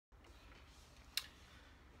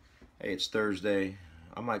Hey, it's Thursday.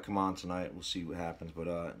 I might come on tonight. We'll see what happens.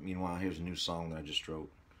 But meanwhile, here's a new song that I just wrote.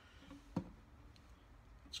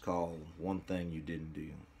 It's called One Thing You Didn't Do.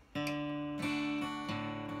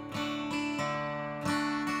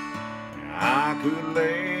 I could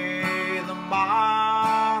lay the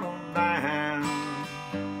bottle down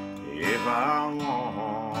if I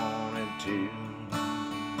wanted to,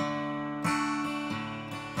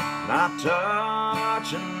 not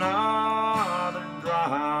touch another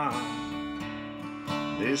drop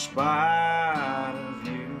despite of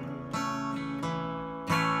you.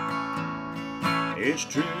 It's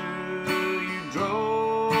true, you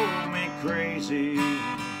drove me crazy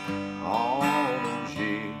all those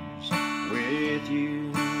years with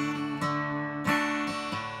you.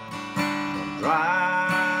 But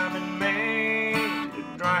driving me to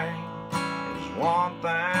drink is one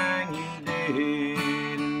thing you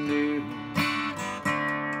didn't do.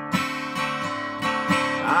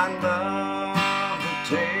 I love the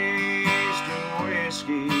taste of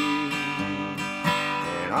whiskey.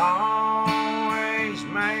 It always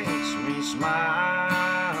makes me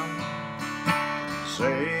smile.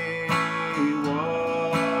 Say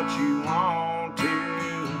what you want to,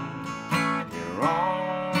 you're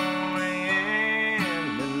only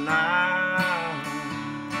in denial.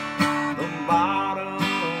 The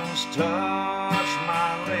bottles touch my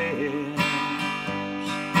lips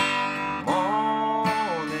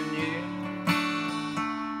more than you.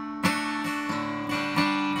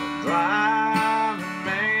 But driving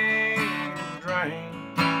me to drink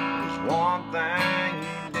is one thing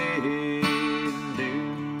you didn't do.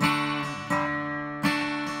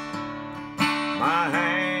 My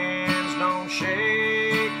hands don't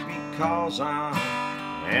shake because I'm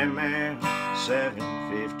MF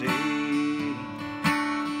 750.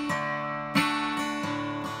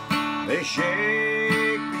 They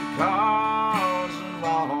shake because of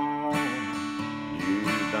all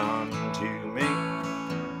you've done to me.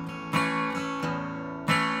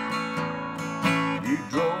 You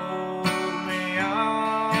drove me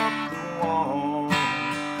up the wall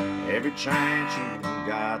every chance you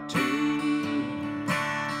got to.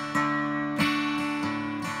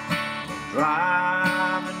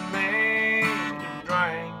 Driving me to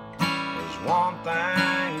drink is one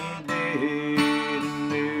thing you didn't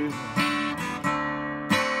do.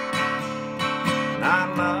 And I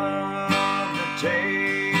love the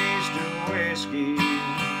taste of whiskey.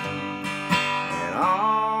 It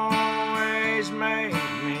always makes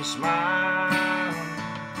me smile.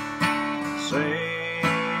 Say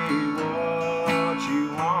what you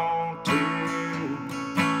want to,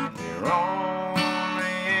 you're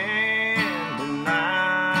only in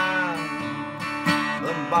denial.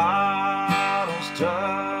 The bottles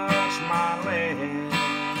touch my lips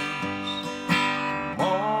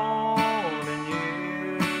more than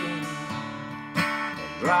you.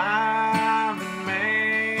 But driving me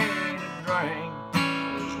to drink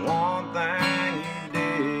is one thing you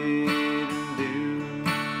didn't do.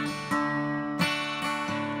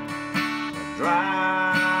 But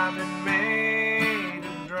driving me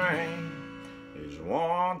to drink is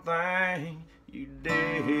one thing you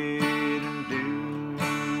did.